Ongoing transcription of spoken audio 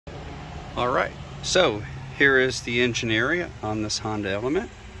Alright, so here is the engine area on this Honda Element.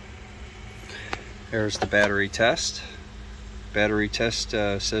 There's the battery test. Battery test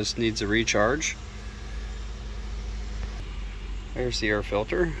says needs a recharge. There's the air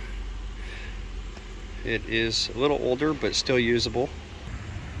filter. It is a little older but still usable.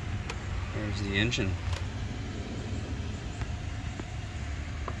 There's the engine.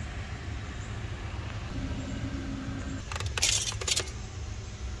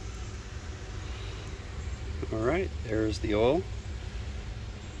 Alright, there's the oil.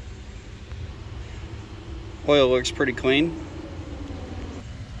 Oil looks pretty clean.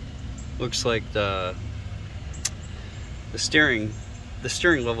 Looks like the steering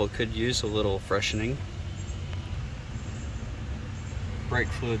level could use a little freshening. Brake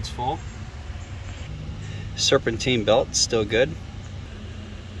fluid's full. Serpentine belt still good.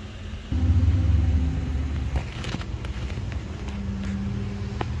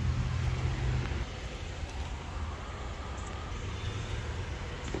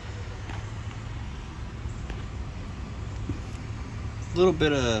 A little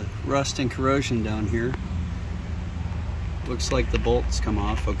bit of rust and corrosion down here. Looks like the bolts come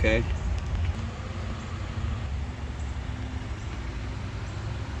off okay.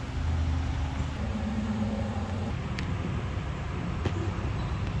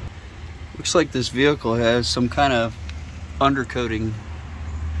 Looks like this vehicle has some kind of undercoating,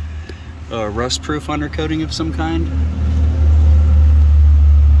 rust-proof undercoating of some kind.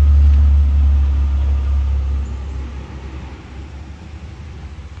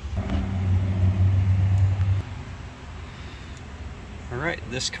 Alright,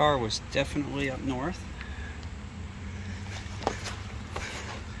 this car was definitely up north.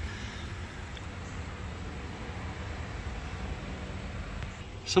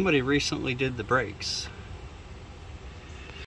 Somebody recently did the brakes.